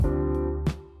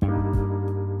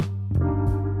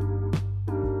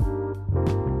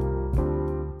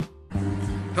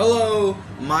Hello,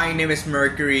 my name is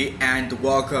Mercury, and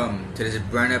welcome to this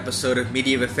brand new episode of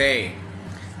Media Buffet.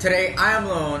 Today I am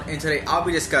alone, and today I'll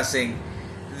be discussing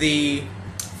the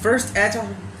first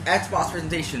Xbox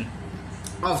presentation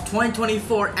of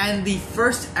 2024 and the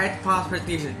first Xbox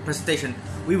presentation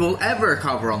we will ever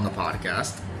cover on the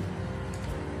podcast.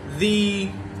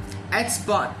 The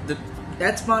Xbox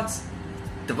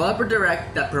Developer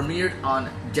Direct that premiered on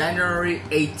January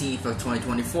 18th of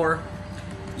 2024.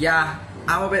 Yeah,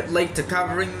 I'm a bit late to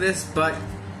covering this, but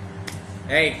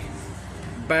hey,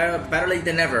 better late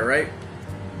than never, right?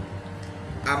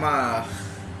 I'm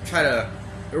try to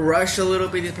rush a little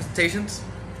bit these presentations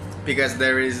because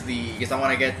I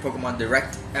want to get Pokemon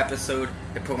Direct episode,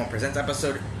 the Pokemon Presents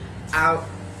episode out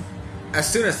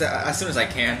as soon as I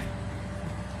can.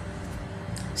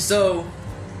 So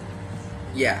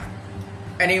yeah.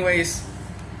 Anyways,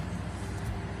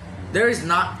 there is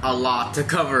not a lot to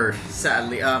cover,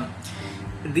 sadly.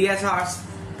 The Xbox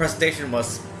presentation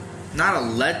was not a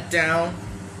letdown.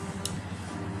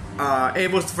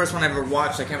 It was the first one I ever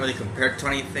watched. I can't really compare it to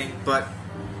anything, but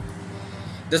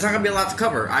there's not gonna be a lot to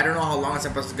cover. I don't know how long this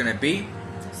episode is gonna be.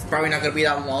 It's probably not gonna be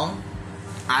that long.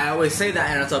 I always say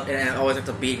that, and it always ends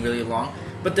up being really long.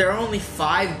 But there are only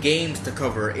 5 games to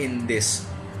cover in this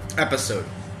episode,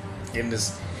 in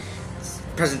this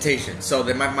presentation, so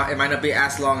it might not be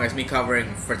as long as me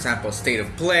covering, for example, State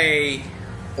of Play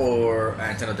or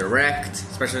Nintendo Direct.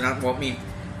 Especially not the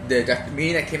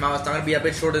meeting that came out is not gonna be a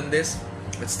bit shorter than this,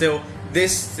 but still,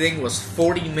 this thing was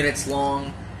 40 minutes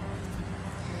long,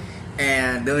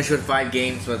 and they only showed 5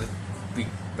 games.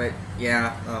 But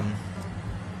yeah,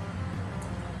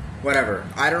 whatever.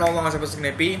 I don't know how long this episode's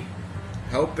gonna be.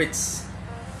 I hope it's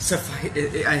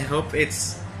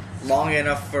long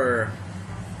enough for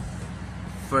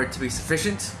it to be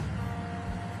sufficient.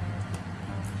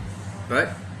 But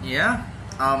yeah,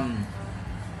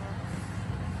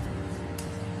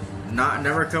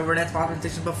 never covered Xbox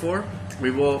presentations before.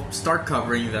 We will start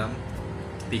covering them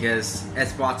because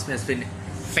Xbox has been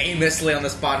famously on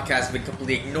this podcast been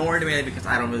completely ignored, mainly because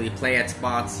I don't really play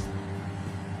Xbox.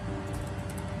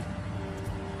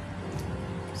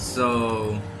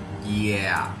 So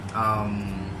yeah,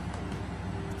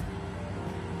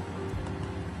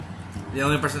 the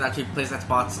only person that actually plays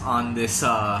Xbox on this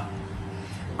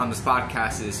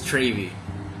podcast is Trevi.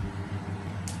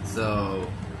 So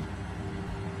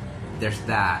there's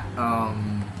that.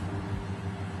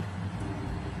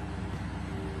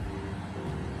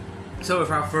 So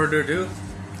without further ado,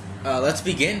 let's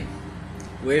begin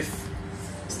with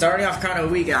starting off kind of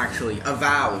weak, actually.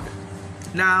 Avowed.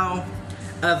 Now,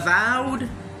 Avowed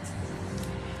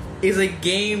is a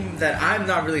game that I'm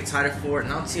not really excited for,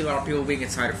 and I don't see a lot of people being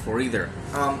excited for either.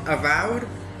 Avowed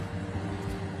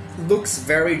looks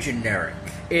very generic.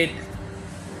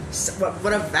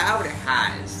 What Avowed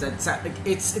has,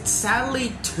 it's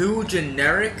sadly too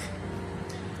generic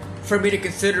for me to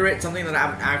consider it something that I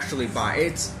would actually buy.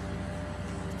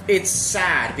 It's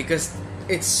sad because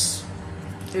it's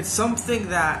something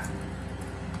that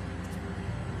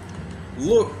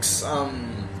looks,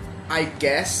 I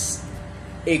guess,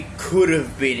 it could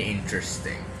have been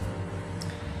interesting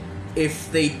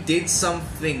if they did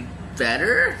something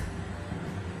better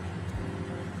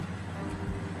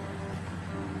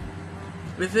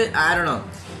with it. I don't know.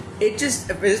 This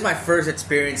is my first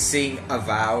experience seeing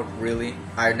Avowed, really.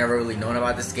 I've never really known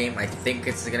about this game. I think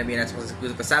it's going to be an Xbox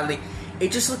exclusive, but sadly,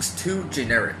 it just looks too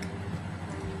generic.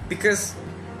 Because,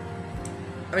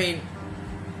 I mean,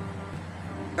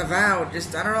 Avowed,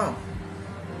 just, I don't know.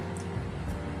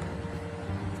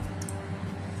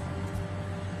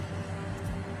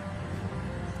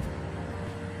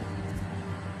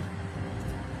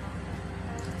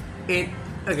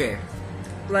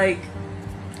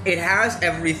 It has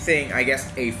everything, I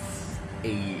guess, a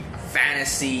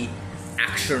fantasy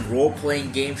action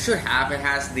role-playing game should have. It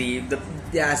has the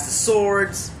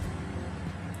swords,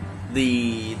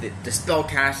 the spell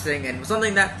casting, and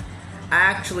something that I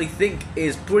actually think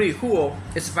is pretty cool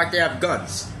is the fact they have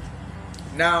guns.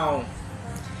 Now,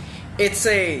 it's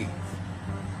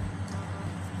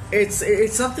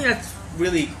something that's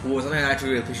really cool. Something I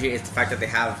actually really appreciate is the fact that they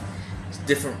have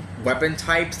different weapon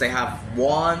types. They have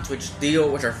wands, which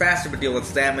are faster but deal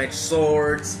less damage.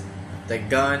 Swords, the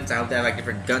guns. I hope they have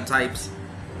different gun types,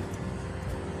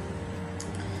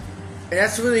 and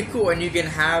that's really cool. And you can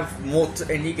have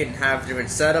different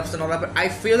setups and all that. But I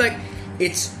feel like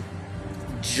it's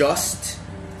just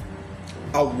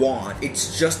a wand.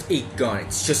 It's just a gun.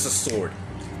 It's just a sword.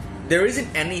 There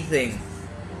isn't anything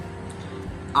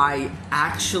I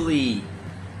actually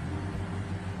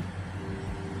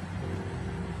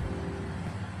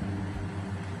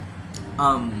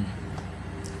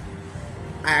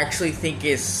I actually think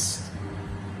is,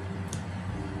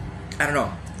 I don't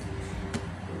know.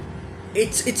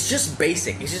 It's just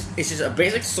basic. It's just a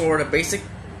basic sword, a basic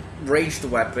ranged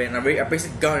weapon, a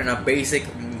basic gun, and a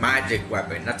basic magic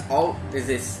weapon. That's all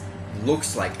this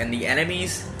looks like. And the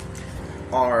enemies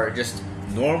are just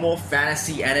normal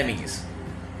fantasy enemies.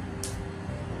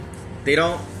 They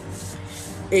don't.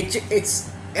 It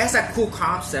has that cool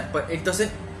concept, but it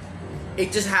doesn't.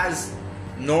 It just has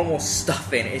normal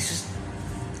stuff in it.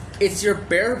 It's your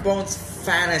bare bones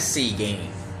fantasy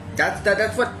game.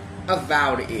 That's what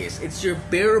Avowed is. It's your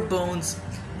bare bones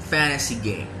fantasy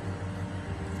game.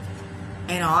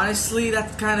 And honestly,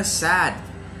 that's kind of sad.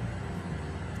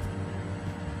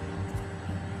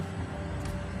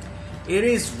 It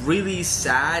is really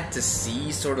sad to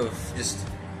see sort of just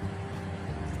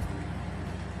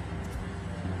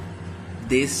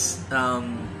this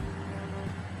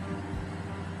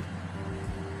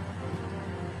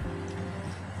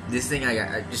this thing.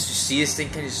 I just see this thing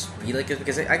can just be like it,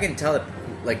 because I can tell that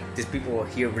like these people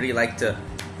here really like to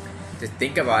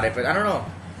think about it, but I don't know.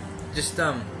 Just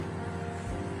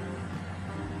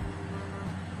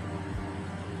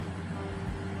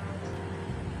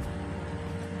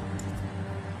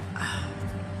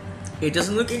it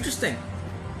doesn't look interesting.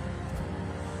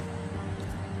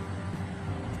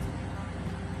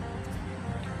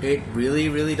 It really,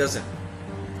 really doesn't.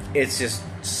 It's just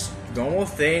normal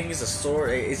things, a sword.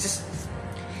 It's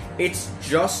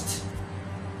just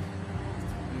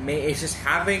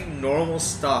having normal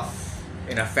stuff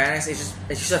in a fantasy.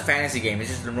 It's just a fantasy game. It's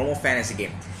just a normal fantasy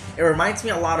game. It reminds me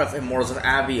a lot of Immortals of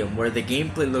Avium, where the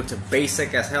gameplay looked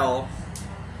basic as hell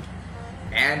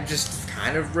and just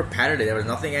kind of repetitive. There was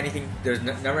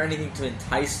never anything to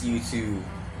entice you to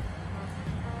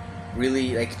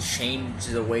really like change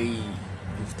the way you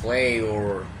play,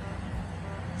 or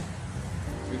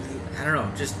I don't know.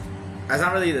 Just that's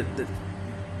not really the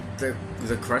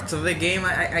crux of the game.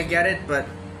 I get it, but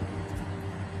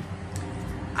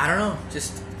I don't know.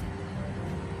 Just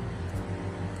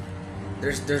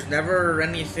there's never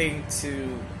anything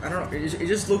to. I don't know. It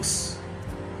just looks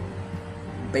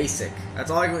basic.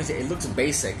 That's all I'm going to say. It looks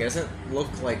basic. It doesn't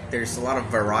look like there's a lot of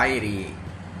variety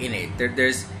in it.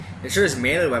 There's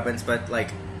melee weapons, but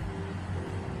like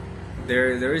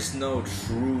there is no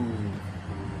true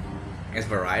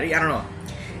variety. I don't know.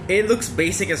 It looks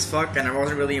basic as fuck, and I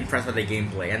wasn't really impressed with the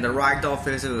gameplay. And the ragdoll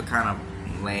physics was kind of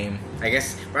lame. I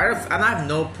guess I have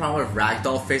no problem with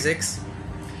ragdoll physics,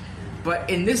 but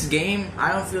in this game,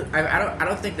 I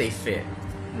don't think they fit.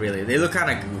 Really, they look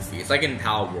kind of goofy. It's like in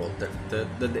Power World. The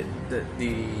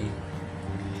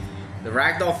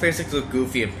ragdoll physics look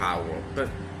goofy in Power World, but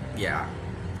yeah.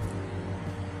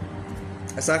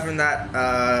 Aside from that,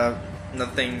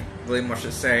 nothing really much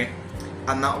to say.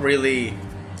 I'm not really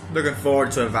looking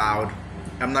forward to Avowed.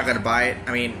 I'm not gonna buy it.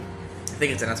 I mean, I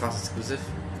think it's an Xbox exclusive,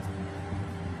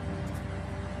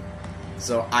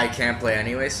 so I can't play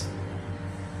anyways.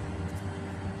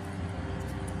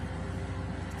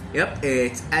 Yep,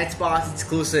 it's Xbox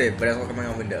exclusive, but it's not coming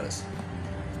on Windows.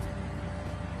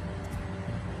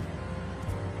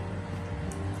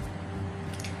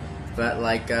 But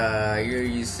like here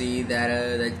you see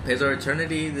that like Pizzo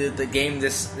Eternity, the game,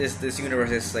 this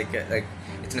universe is like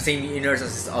it's in the same universe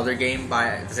as this other game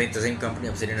by the same company,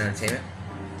 Obsidian Entertainment.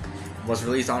 Was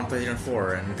released on PlayStation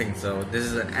 4 and things, so this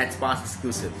is an Xbox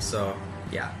exclusive. So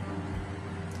yeah,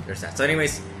 there's that. So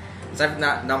anyways. Aside from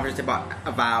that, not much about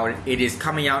Avowed. It is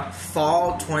coming out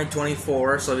fall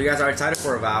 2024. So if you guys are excited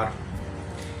for Avowed,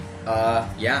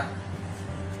 yeah,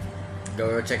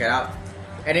 go check it out.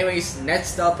 Anyways,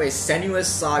 next up is Senua's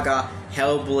Saga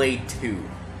Hellblade 2.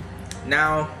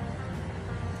 Now,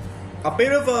 a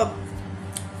bit of a.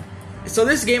 So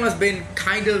this game has been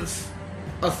kind of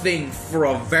a thing for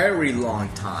a very long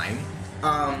time.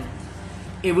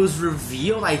 It was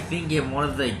revealed, I think, in one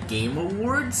of the Game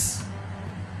Awards.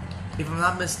 If I'm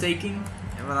not mistaken,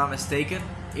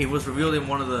 it was revealed in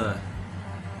one of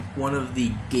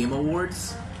the Game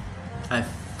Awards. I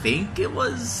think it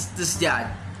was this.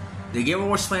 Yeah, the Game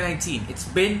Awards 2019.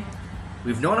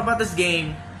 We've known about this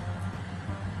game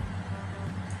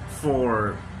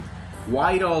for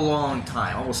quite a long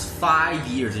time, almost 5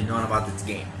 years. We've known about this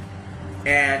game,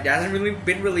 and it hasn't really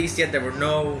been released yet. There were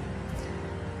no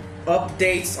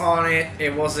updates on it.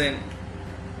 It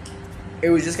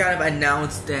was just kind of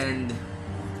announced, and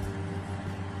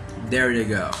there you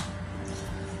go.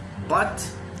 But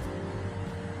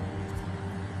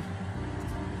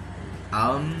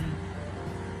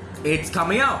it's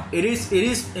coming out. It is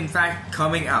in fact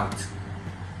coming out.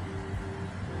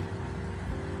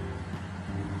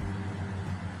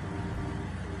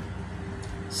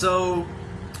 So,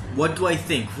 what do I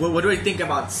think? What do I think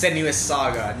about Senua's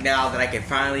Saga now that I can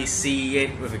finally see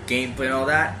it with a gameplay and all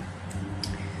that?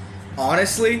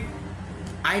 Honestly,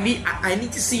 I need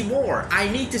to see more. I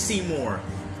need to see more.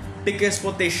 Because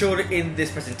what they showed in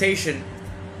this presentation,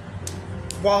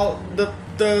 while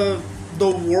the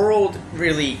world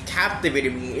really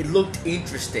captivated me, it looked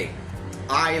interesting.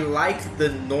 I like the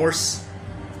Norse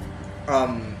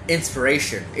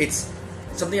inspiration. It's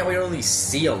something that we don't really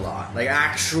see a lot, like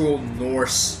actual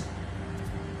Norse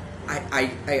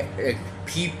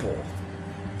people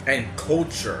and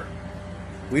culture.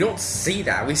 We don't see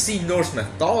that. We see Norse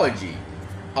mythology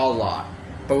a lot,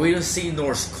 but we don't see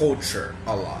Norse culture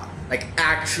a lot, like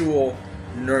actual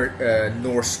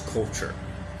Norse culture.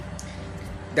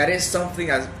 That is something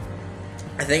that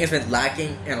I think has been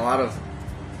lacking in a lot of,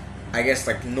 I guess,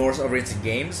 like Norse-oriented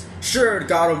games. Sure,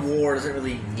 God of War doesn't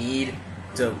really need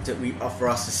for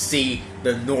us to see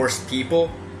the Norse people,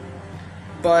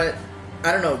 but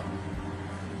I don't know.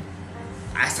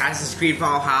 Assassin's Creed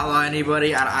Valhalla,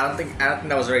 anybody? I don't think that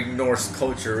was very Norse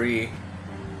culture-y.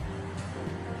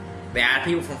 They had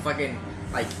people from fucking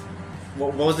like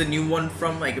what was the new one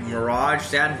from, like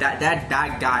Mirage?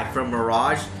 That guy from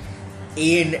Mirage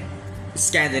in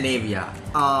Scandinavia.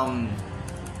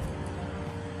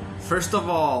 First of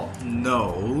all,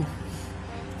 no.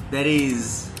 That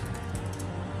is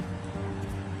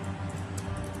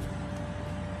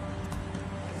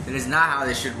not how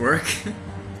this should work.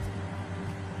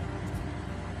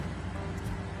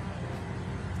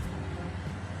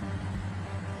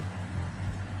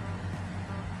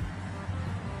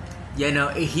 Yeah, no,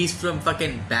 he's from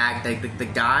fucking Baghdad. The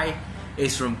guy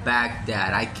is from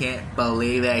Baghdad. I can't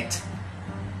believe it.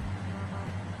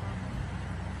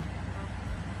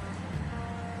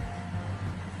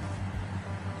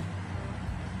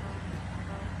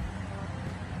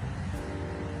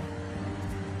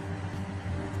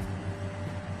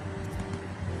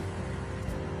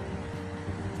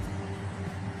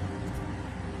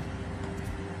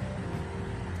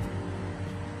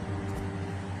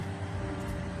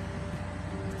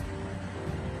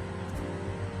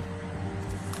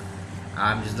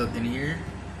 I'm just looking here.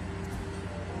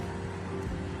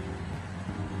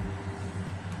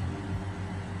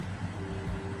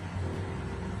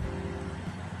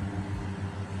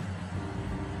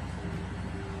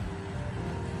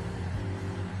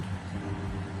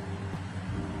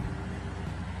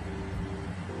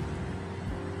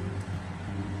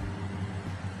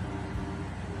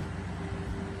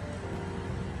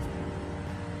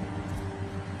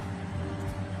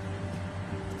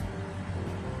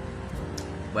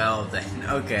 Well then,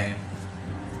 okay.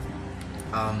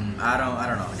 I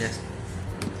don't know. Just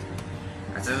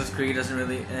Assassin's Creed doesn't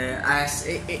really. I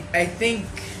think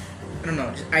I don't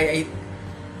know.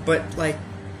 But like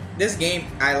this game,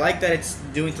 I like that it's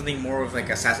doing something more with like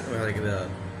Assassin, or like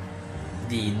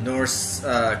the Norse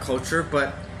culture.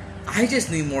 But I just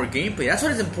need more gameplay. That's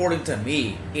what is important to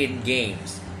me in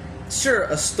games. Sure,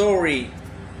 a story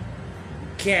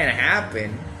can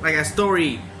happen. Like a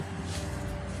story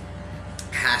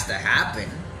has to happen.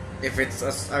 If it's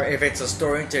a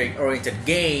story-oriented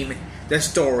game, the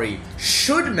story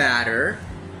should matter.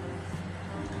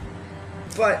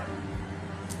 But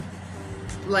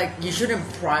like, you shouldn't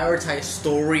prioritize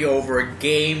story over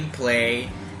gameplay.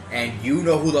 And you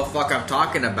know who the fuck I'm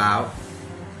talking about.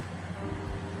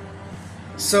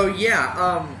 So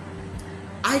yeah,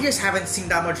 I just haven't seen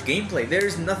that much gameplay.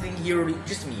 There's nothing here,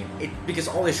 just me. Because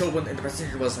all they showed in the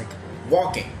presentation was like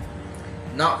walking.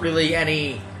 Not really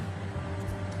any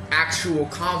actual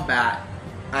combat.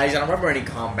 I don't remember any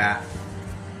combat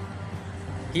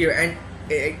here and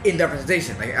in the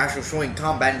presentation, like actual showing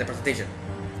combat in the presentation.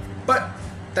 But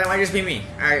that might just be me.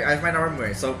 I might not remember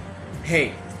it. So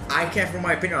hey, I can't form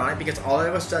my opinion on it because all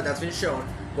that was that's been shown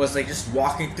was like just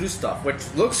walking through stuff, which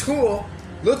looks cool,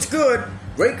 looks good,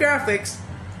 great graphics,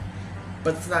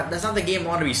 but that's not the game I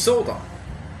want to be sold on.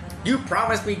 You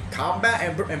promised me combat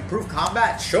and improved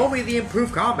combat. Show me the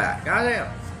improved combat.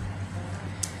 Goddamn.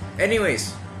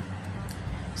 Anyways,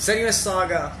 Senua's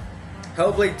Saga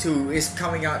Hellblade 2 is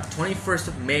coming out 21st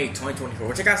of May 2024,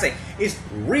 which I gotta say is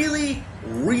really,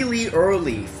 really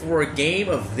early for a game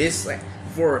of this, like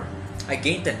for a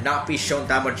game to not be shown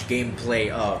that much gameplay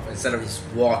of instead of just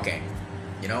walking.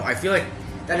 You know, I feel like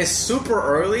that is super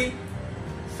early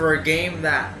for a game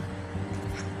that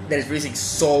is releasing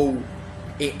so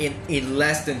in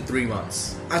less than 3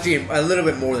 months. Actually, a little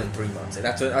bit more than 3 months.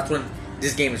 That's when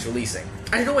this game is releasing.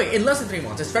 I don't know, wait, in less than 3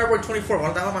 months. It's February 24th.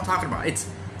 What the hell am I talking about? It's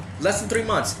less than 3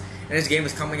 months, and this game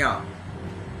is coming out.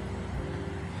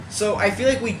 So I feel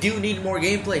like we do need more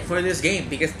gameplay for this game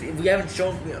because we haven't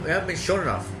been shown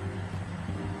enough.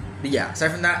 But yeah,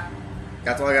 aside from that,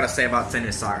 that's all I gotta say about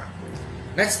Senua Saga.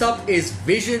 Next up is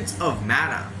Visions of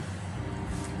Mana.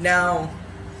 Now,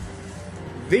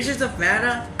 Visions of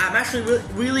Mana, I'm actually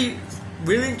really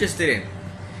interested in.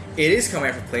 It is coming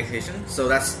out for PlayStation, so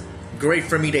that's great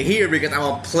for me to hear because I'm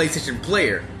a PlayStation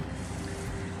player.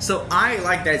 So I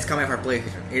like that it's coming out for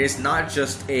PlayStation. It is not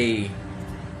just an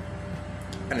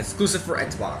exclusive for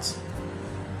Xbox.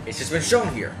 It's just been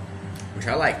shown here, which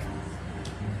I like.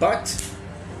 But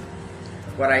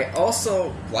what I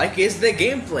also like is the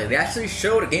gameplay. They actually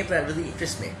showed a gameplay that really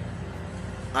interests me.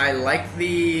 I like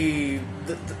the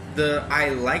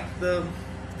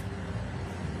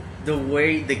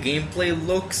way the gameplay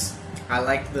looks. I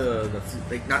like I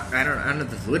don't know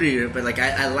the fluidity, but like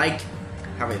I like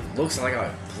how it looks. I like how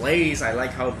it plays. I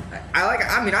like how it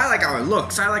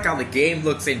looks. I like how the game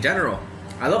looks in general.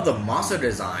 I love the monster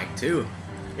design too.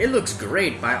 It looks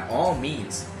great by all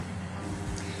means.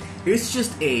 It's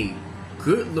just a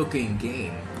good looking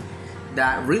game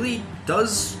that really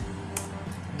does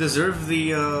deserve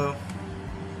the I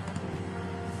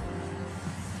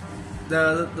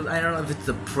don't know if it's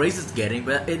the praise it's getting,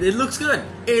 but it looks good.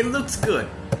 It looks good.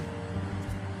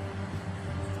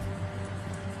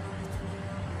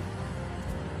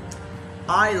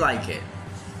 I like it.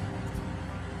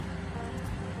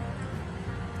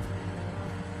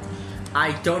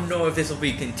 I don't know if this will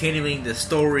be continuing the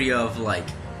story of like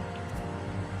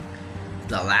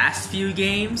the last few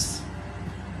games.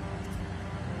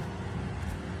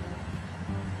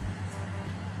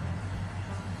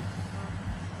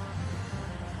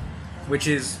 Which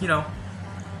is, you know,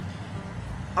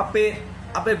 a bit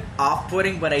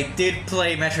off-putting, but I did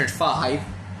play Metroid 5.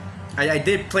 I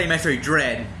did play Metroid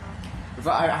Dread.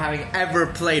 Without having ever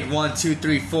played 1, 2,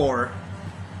 3, 4.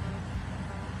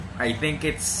 I think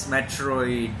it's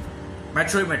Metroid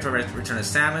Return of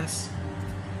Samus,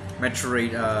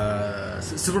 Metroid,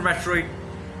 Super Metroid,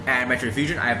 and Metroid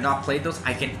Fusion. I have not played those.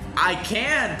 I can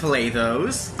play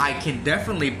those. I can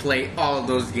definitely play all of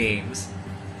those games.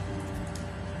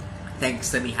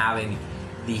 Thanks to me having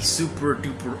the super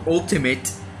duper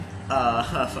ultimate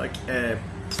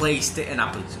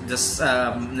PlayStation, this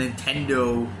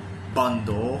Nintendo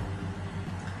bundle,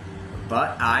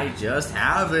 but I just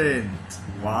haven't.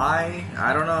 Why?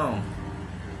 I don't know.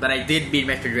 But I did beat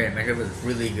Metroid Dread. Metroid was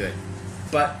really good.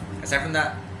 But aside from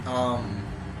that,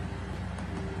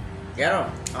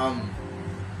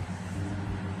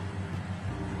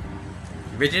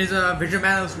 Vision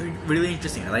Man was really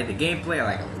interesting. I like the gameplay. I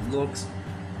like how it looks.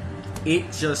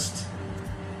 It just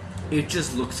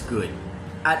looks good.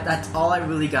 That's all I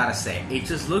really gotta say. It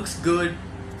just looks good,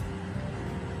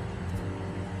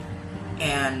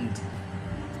 and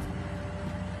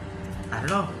I don't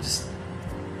know. Just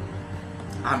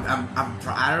I don't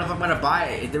know if I'm gonna buy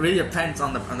it. It really depends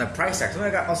on the price tag.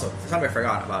 Something I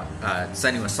forgot about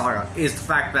Senua Saga is the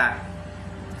fact that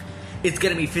it's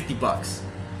gonna be $50.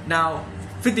 Now,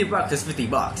 $50 is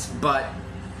 $50, but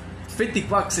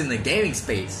 $50 in the gaming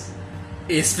space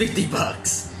is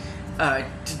 $50.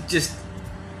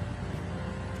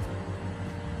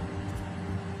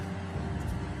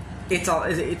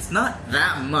 It's not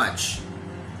that much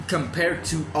compared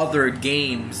to other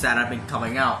games that have been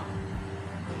coming out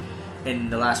in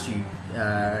the last few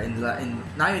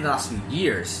not even the last few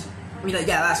years. I mean,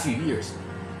 last few years.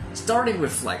 Starting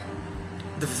with like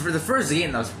the first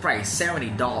game that was priced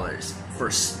 $70 for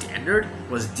standard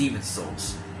was Demon's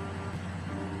Souls,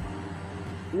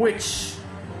 which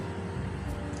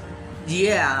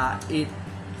and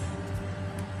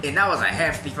that was a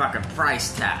hefty fucking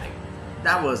price tag.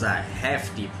 That was a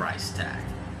hefty price tag.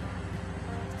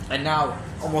 And now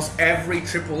almost every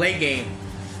AAA game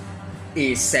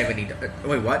is $70.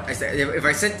 Wait, what? I said if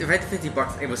I said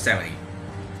 $50, it was $70.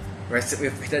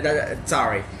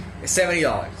 Sorry, it's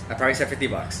 $70. I probably said $50.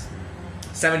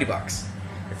 $70.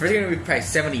 The first game we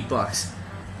priced $70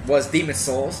 was Demon's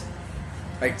Souls,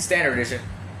 like standard edition,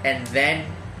 and then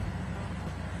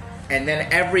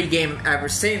every game ever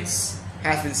since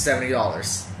has been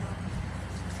 $70.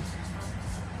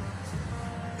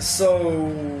 So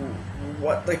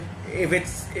what? Like if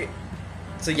it's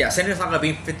so yeah, Senua's not gonna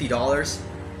be $50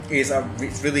 it's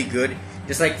really good.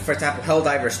 Just like for example,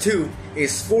 Helldivers 2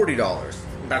 is $40.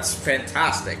 That's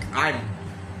fantastic. I'm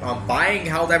buying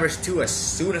Helldivers 2 as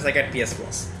soon as I get PS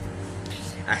Plus.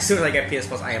 As soon as I get PS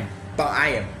Plus, I am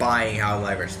buying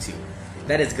Helldivers 2.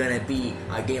 That is gonna be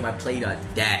a game I play to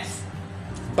death.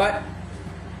 But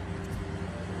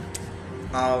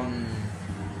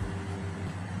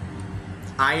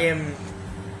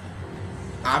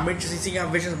I'm interested in seeing how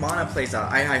Vision's Mana plays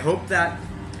out. I hope that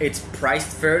it's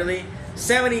priced fairly.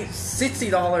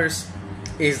 $60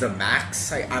 is the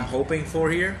max I'm hoping for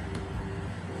here.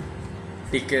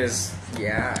 Because,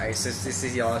 yeah, it's just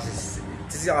 $60 is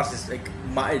like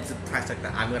it's the price like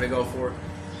that I'm gonna go for.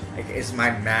 Like, it's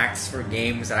my max for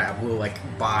games that I will like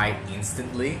buy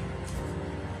instantly.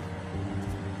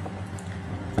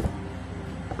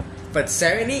 But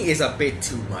 70 is a bit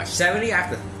too much. 70 I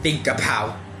have to think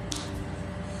about.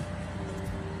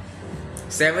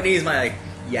 70 is my like,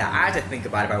 yeah, I have to think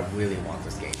about if I really want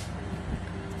this game.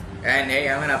 And hey,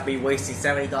 I'm gonna be wasting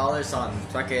 $70 on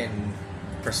fucking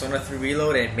Persona 3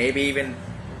 Reload and maybe even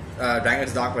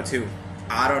Dragon's Dogma 2.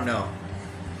 I don't know.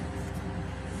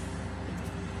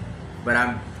 But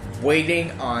I'm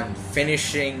waiting on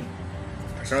finishing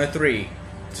Persona 3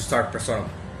 to start Persona,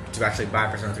 to actually buy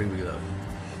Persona 3 Reload.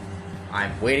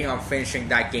 I'm waiting on finishing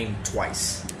that game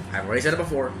twice. I've already said it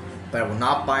before, but I will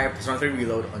not buy Persona 3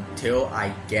 Reload until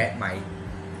I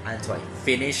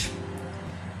finish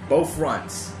both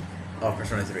runs of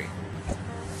Persona 3.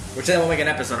 Which then we'll make an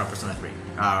episode on Persona 3.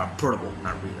 Portable,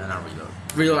 not Reload.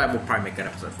 Reload I will probably make an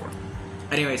episode for.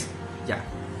 Anyways, yeah.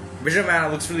 Vision of Mana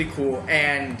looks really cool,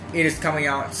 and it is coming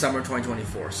out summer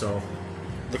 2024, so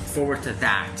look forward to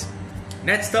that.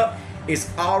 Next up is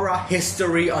Aura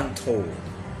History Untold.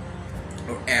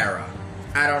 Or Era.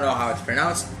 I don't know how it's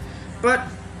pronounced, but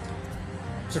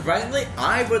surprisingly,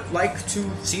 I would like to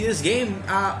see this game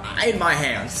in my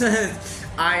hands.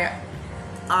 I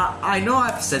know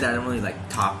I've said that I don't really like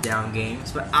top-down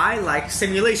games, but I like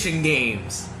simulation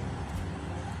games.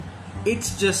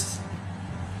 It's just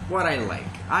what I like.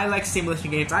 I like simulation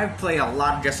games. I've played a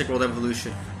lot of Jurassic World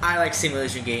Evolution. I like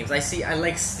simulation games. I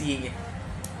like seeing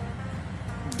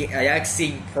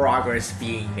progress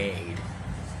being made.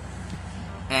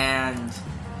 And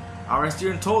Aura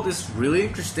History Untold is really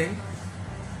interesting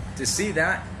to see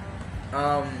that.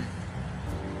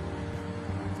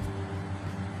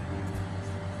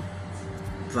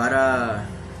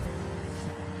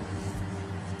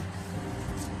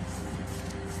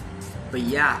 But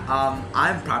yeah,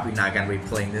 I'm probably not gonna be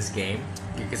playing this game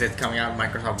because it's coming out on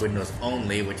Microsoft Windows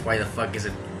only. Which why the fuck is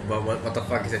it? What the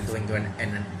fuck is it doing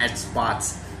an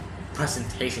Xbox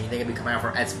presentation? You think it'd be coming out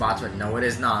for Xbox, but no, it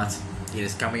is not. It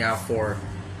is coming out for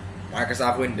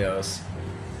Microsoft Windows.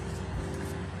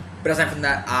 But aside from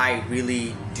that, I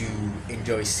really do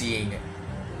enjoy seeing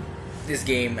this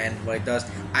game and what it does.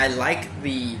 I like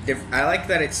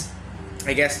that it's,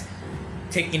 I guess,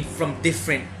 taken from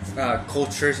different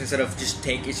cultures instead of just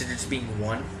being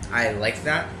one. I like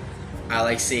that. I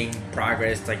like seeing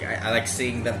progress. Like I like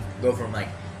seeing them go from like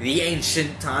the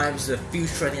ancient times to the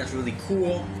future. I think that's really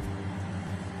cool.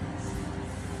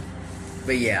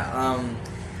 But yeah,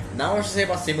 not much to say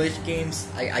about simulation games.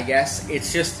 I guess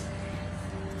it's just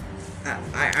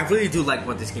I really do like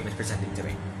what this game is presenting to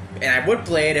me, and I would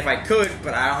play it if I could,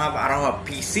 but I don't have a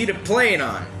PC to play it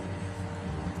on.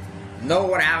 No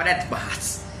one have an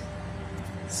Xbox.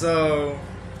 So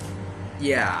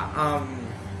yeah,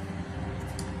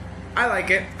 I like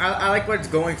it. I like what it's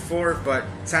going for, but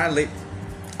sadly,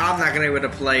 I'm not gonna be able to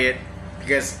play it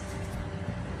because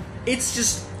it's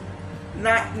just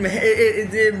not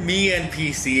me and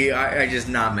PC are just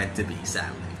not meant to be.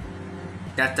 Sadly,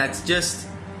 that is just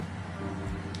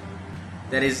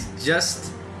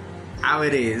how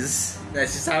it is.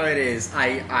 That's just how it is.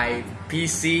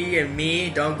 PC and me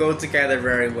don't go together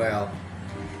very well.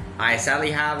 I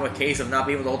sadly have a case of not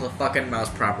being able to hold the fucking mouse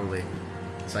properly,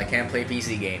 so I can't play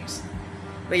PC games.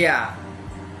 But yeah,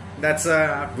 that's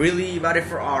really about it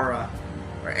for Aura,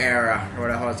 or Era, or what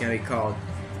the hell it's gonna be called.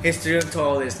 History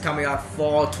Untold is coming out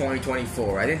fall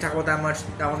 2024. I didn't talk about that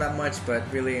one that much, but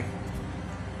really,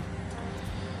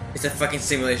 it's a fucking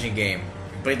simulation game.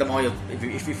 Play them all. If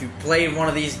you play one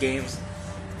of these games,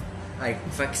 like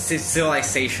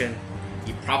Civilization,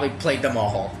 you probably played them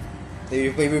all.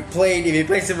 If you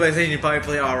played Civilization, you probably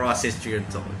played Aura's History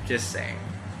Untold. Just saying.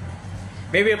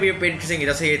 Maybe it'll be a bit interesting. It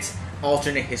does say it's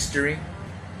alternate history,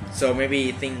 so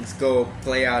maybe things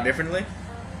play out differently.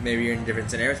 Maybe you're in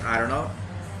different scenarios. I don't know.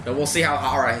 But we'll see how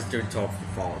Aura History Untold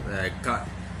falls.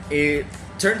 It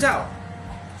turns out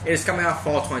it is coming out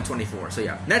fall 2024. So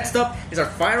yeah. Next up is our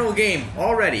final game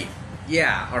already.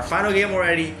 Yeah, our final game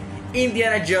already.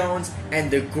 Indiana Jones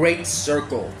and the Great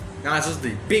Circle. Now this is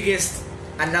the biggest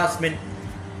announcement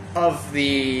of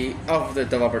the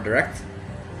developer direct,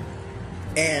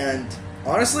 and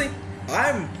honestly,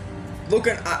 I'm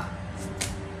looking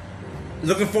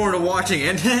forward to watching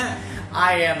it.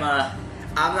 I'm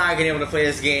not gonna be able to play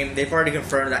this game. They've already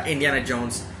confirmed that Indiana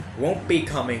Jones won't be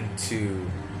coming to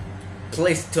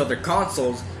other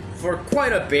consoles for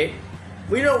quite a bit,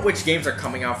 we know which games are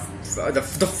coming out. The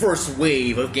first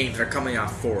wave of games that are coming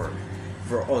out for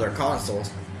other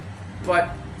consoles, but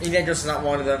Indiana Jones is not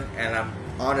one of them, and I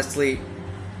honestly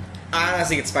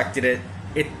expected it.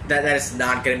 That is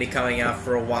not going to be coming out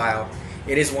for a while.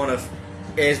 It is one of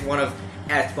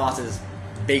Xbox's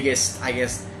biggest, I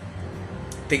guess,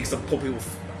 things to pull people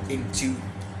into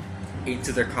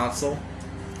their console.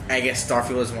 I guess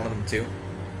Starfield is one of them too.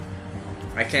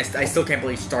 I still can't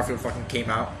believe Starfield fucking came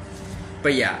out.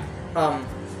 But yeah,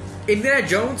 Indiana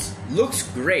Jones looks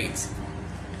great.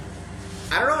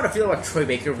 I don't know how to feel about Troy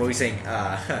Baker voicing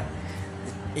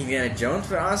Indiana Jones,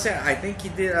 but honestly, I think he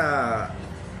did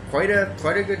quite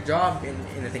a good job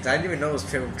in the things. I didn't even know it was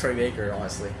Troy Baker,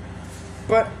 honestly.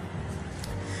 But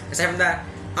aside from that,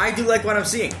 I do like what I'm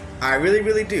seeing. I really,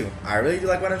 really do. I really do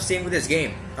like what I'm seeing with this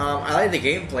game. I like the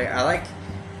gameplay. I like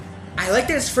that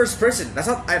it's first person.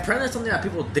 Apparently that's something that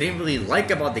people didn't really like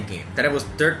about the game. That it was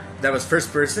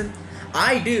first person.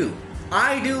 I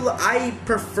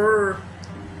prefer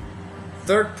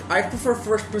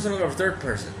first person over third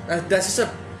person. That's just a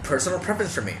personal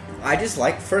preference for me. I just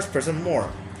like first person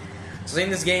more. So seeing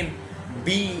this game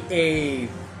be a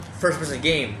first person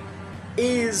game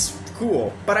is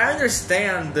cool, but I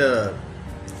understand the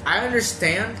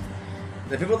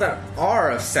people that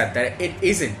are upset that it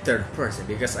isn't third person,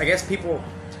 because I guess people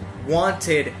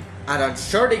wanted an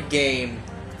Uncharted game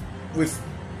with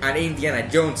an Indiana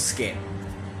Jones skin,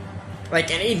 like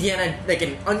an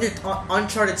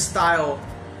Uncharted style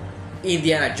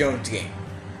Indiana Jones game,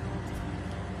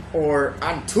 or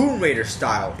a Tomb Raider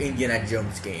style Indiana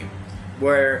Jones game,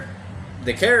 where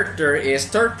the character is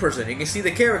third person. You can see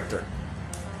the character.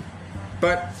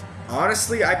 But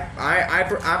honestly,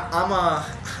 I'm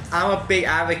a big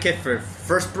advocate for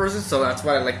first person, so that's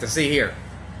what I like to see here.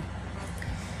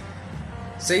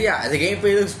 So yeah, the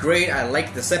gameplay looks great. I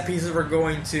like the set pieces we're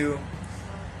going to.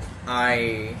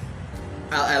 I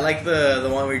like the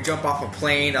one where you jump off a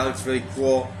plane. That looks really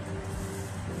cool.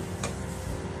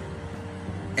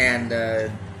 And the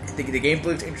gameplay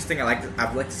looks interesting.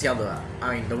 I'd like to see how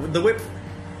the whip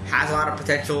has a lot of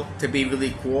potential to be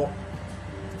really cool.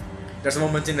 There's some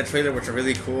moments in the trailer which are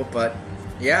really cool, but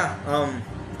yeah,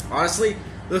 honestly, it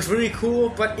looks really cool,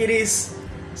 but it is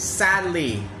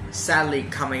sadly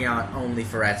coming out only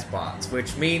for Xbox,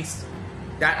 which means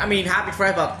that, happy for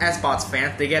Xbox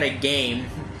fans, they get a game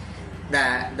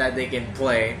that they can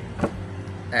play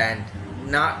and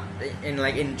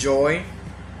enjoy.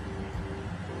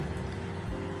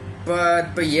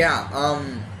 But yeah,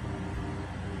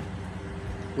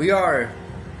 we are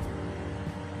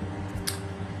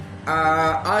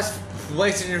us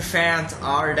PlayStation fans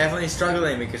are definitely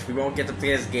struggling because we won't get to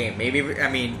play this game.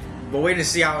 We'll wait to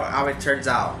see how it turns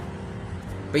out.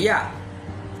 But yeah,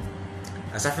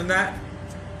 aside from that,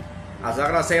 that's all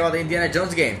I gotta say about the Indiana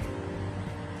Jones game.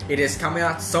 It is coming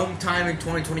out sometime in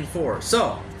 2024.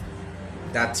 So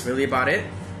that's really about it.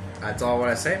 That's all I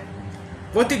want to say.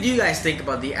 What did you guys think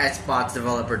about the Xbox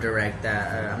Developer Direct?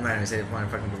 I'm not gonna say the one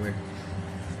fucking weird.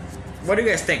 What do you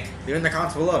guys think? Leave in the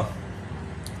comments below.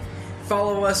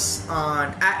 Follow us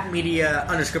on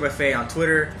 @media_buffet on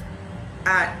Twitter,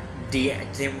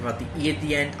 @DEntertainment about the E at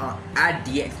the end,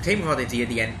 @DEntertainment about the D at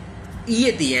the end, E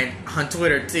at the end on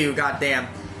Twitter too. Goddamn,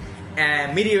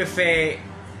 and Media Buffet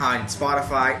on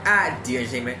Spotify,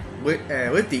 @DEntertainment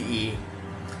with the E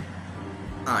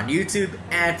on YouTube,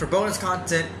 and for bonus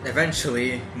content,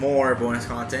 eventually more bonus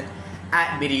content,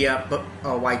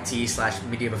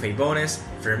 @media_YT/Media Buffet bonus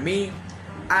for me,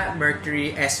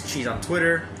 @Mercury S Cheese on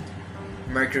Twitter,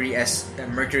 Mercury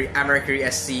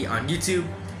SC on YouTube,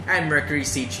 and Mercury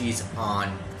C Cheese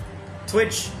on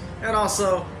Twitch. And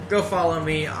also go follow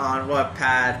me on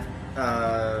Wattpad,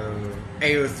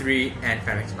 AO3, and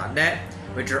fanfiction.net,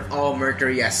 which are all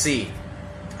Mercury SC.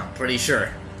 I'm pretty sure.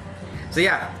 So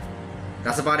yeah,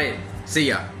 that's about it. See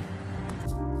ya.